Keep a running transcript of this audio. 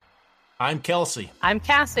I'm Kelsey. I'm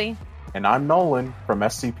Cassie. And I'm Nolan from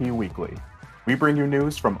SCP Weekly. We bring you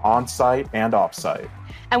news from on-site and off-site.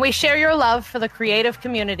 And we share your love for the creative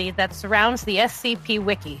community that surrounds the SCP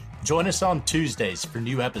Wiki. Join us on Tuesdays for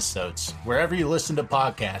new episodes, wherever you listen to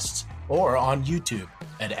podcasts, or on YouTube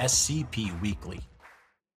at SCP Weekly.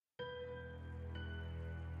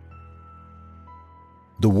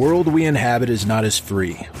 The world we inhabit is not as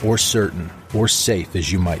free, or certain, or safe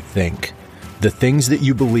as you might think. The things that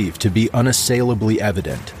you believe to be unassailably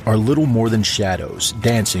evident are little more than shadows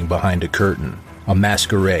dancing behind a curtain, a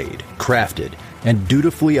masquerade crafted and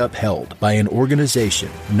dutifully upheld by an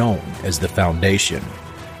organization known as the Foundation.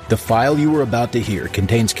 The file you are about to hear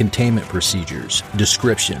contains containment procedures,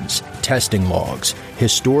 descriptions, testing logs,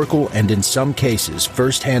 historical and in some cases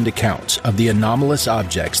first-hand accounts of the anomalous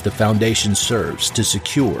objects the Foundation serves to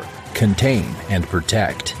secure, contain, and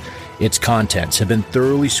protect. Its contents have been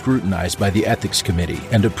thoroughly scrutinized by the Ethics Committee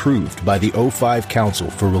and approved by the O5 Council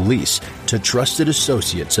for release to trusted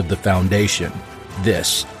associates of the Foundation.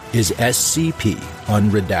 This is SCP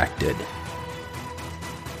Unredacted.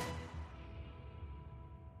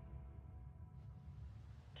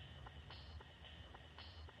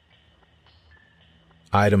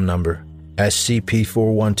 Item number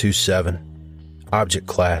SCP-4127. Object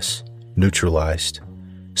Class Neutralized.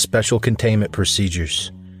 Special Containment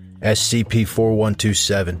Procedures.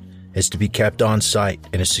 SCP-4127 is to be kept on site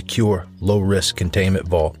in a secure, low-risk containment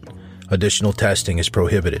vault. Additional testing is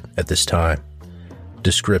prohibited at this time.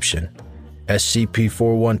 Description: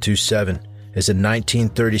 SCP-4127 is a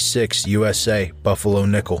 1936 USA buffalo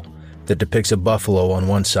nickel that depicts a buffalo on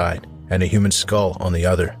one side and a human skull on the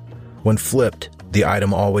other. When flipped, the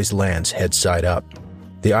item always lands head side up.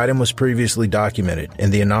 The item was previously documented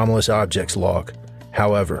in the Anomalous Objects log.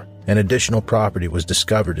 However, an additional property was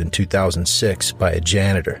discovered in 2006 by a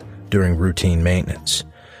janitor during routine maintenance.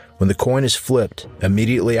 When the coin is flipped,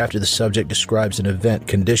 immediately after the subject describes an event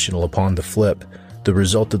conditional upon the flip, the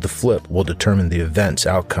result of the flip will determine the event's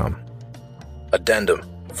outcome. Addendum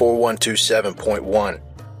 4127.1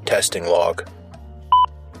 Testing Log.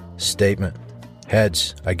 Statement: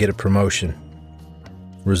 Heads, I get a promotion.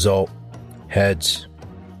 Result: Heads.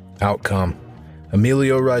 Outcome: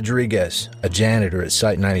 Emilio Rodriguez, a janitor at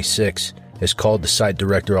Site 96, is called to Site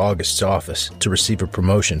Director August's office to receive a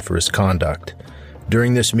promotion for his conduct.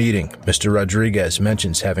 During this meeting, Mr. Rodriguez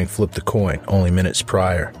mentions having flipped the coin only minutes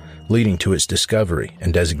prior, leading to its discovery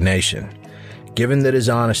and designation. Given that his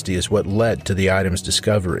honesty is what led to the item's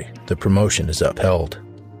discovery, the promotion is upheld.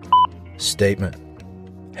 Statement: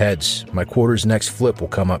 Heads, my quarter's next flip will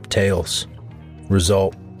come up tails.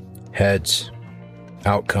 Result: Heads.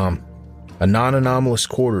 Outcome: a non-anomalous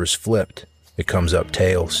quarter is flipped. It comes up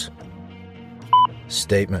tails.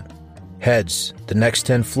 Statement: Heads, the next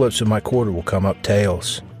 10 flips of my quarter will come up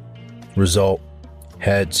tails. Result: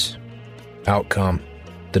 Heads. Outcome: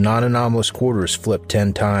 the non-anomalous quarter is flipped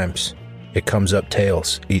 10 times. It comes up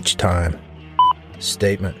tails each time.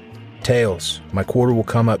 Statement: Tails, my quarter will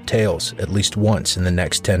come up tails at least once in the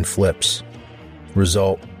next 10 flips.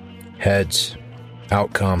 Result: Heads.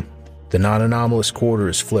 Outcome: the non-anomalous quarter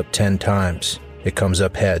is flipped 10 times. It comes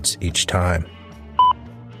up heads each time.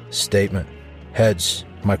 Statement: Heads,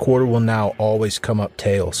 my quarter will now always come up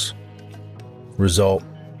tails. Result: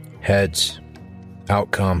 Heads.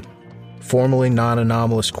 Outcome: formerly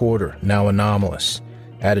non-anomalous quarter, now anomalous.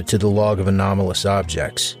 Added to the log of anomalous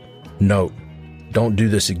objects. Note: don't do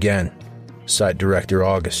this again. Site Director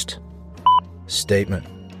August. Statement: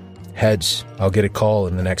 Heads, I'll get a call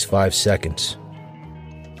in the next 5 seconds.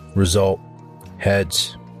 Result: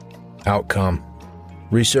 Heads. Outcome: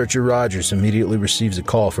 Researcher Rogers immediately receives a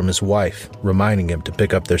call from his wife, reminding him to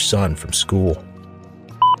pick up their son from school.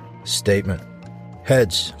 Statement: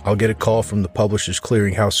 Heads, I'll get a call from the Publishers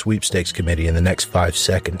Clearinghouse Sweepstakes Committee in the next 5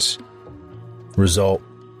 seconds. Result: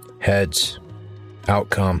 Heads.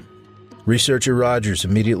 Outcome: Researcher Rogers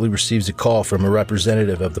immediately receives a call from a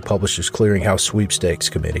representative of the Publishers Clearinghouse Sweepstakes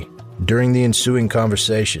Committee. During the ensuing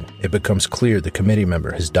conversation, it becomes clear the committee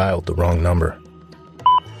member has dialed the wrong number.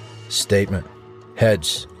 Statement: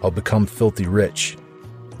 Heads, I'll become filthy rich.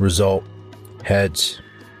 Result: Heads.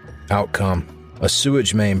 Outcome: a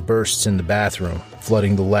sewage main bursts in the bathroom,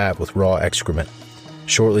 flooding the lab with raw excrement.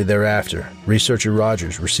 Shortly thereafter, Researcher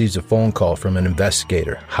Rogers receives a phone call from an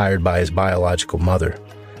investigator hired by his biological mother.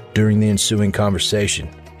 During the ensuing conversation,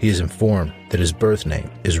 he is informed that his birth name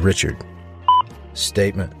is Richard.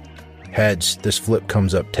 Statement: Heads, this flip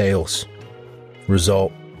comes up tails.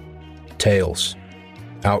 Result: Tails.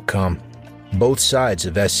 Outcome: both sides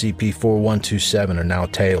of SCP-4127 are now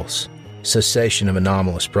tails. Cessation of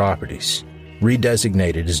anomalous properties.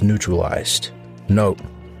 Redesignated as neutralized. Note: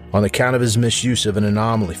 On the count of his misuse of an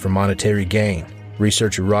anomaly for monetary gain,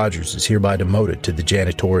 researcher Rogers is hereby demoted to the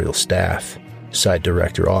janitorial staff. Site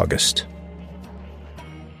Director August.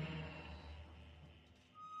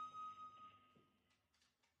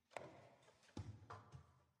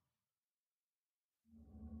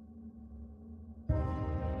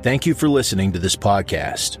 Thank you for listening to this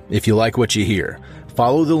podcast. If you like what you hear,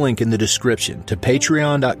 follow the link in the description to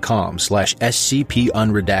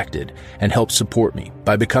patreon.com/scpunredacted and help support me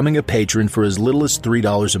by becoming a patron for as little as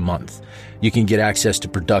 $3 a month. You can get access to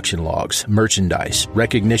production logs, merchandise,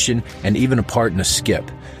 recognition, and even a part in a skip.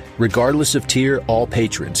 Regardless of tier, all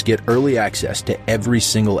patrons get early access to every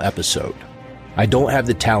single episode. I don't have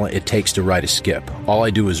the talent it takes to write a skip. All I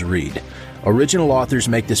do is read. Original authors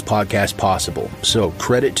make this podcast possible, so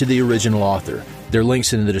credit to the original author. Their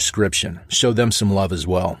links in the description. Show them some love as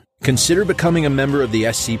well. Consider becoming a member of the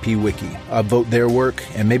SCP Wiki. Upvote their work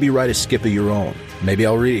and maybe write a skip of your own. Maybe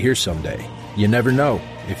I'll read it here someday. You never know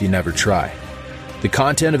if you never try. The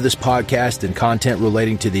content of this podcast and content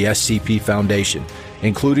relating to the SCP Foundation,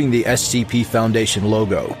 including the SCP Foundation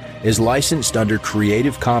logo, is licensed under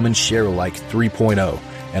Creative Commons Sharealike 3.0,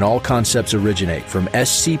 and all concepts originate from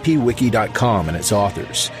scpwiki.com and its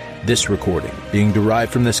authors. This recording, being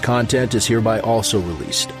derived from this content, is hereby also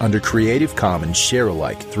released under Creative Commons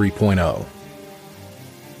Sharealike 3.0.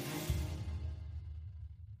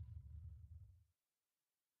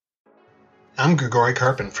 I'm Grigori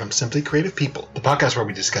Karpin from Simply Creative People, the podcast where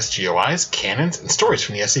we discuss GOIs, canons, and stories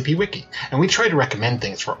from the SCP Wiki, and we try to recommend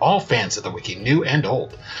things for all fans of the Wiki, new and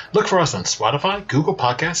old. Look for us on Spotify, Google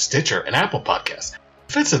Podcasts, Stitcher, and Apple Podcasts.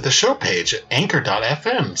 Visit the show page at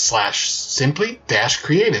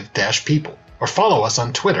anchor.fm/simply-creative-people, or follow us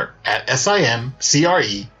on Twitter at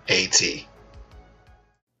SIMCREAT.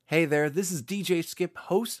 Hey there, this is DJ Skip,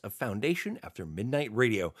 host of Foundation After Midnight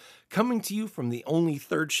Radio, coming to you from the only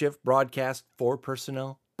third shift broadcast for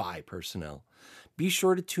personnel by personnel. Be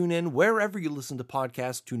sure to tune in wherever you listen to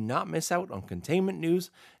podcasts to not miss out on containment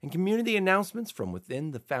news and community announcements from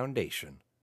within the Foundation.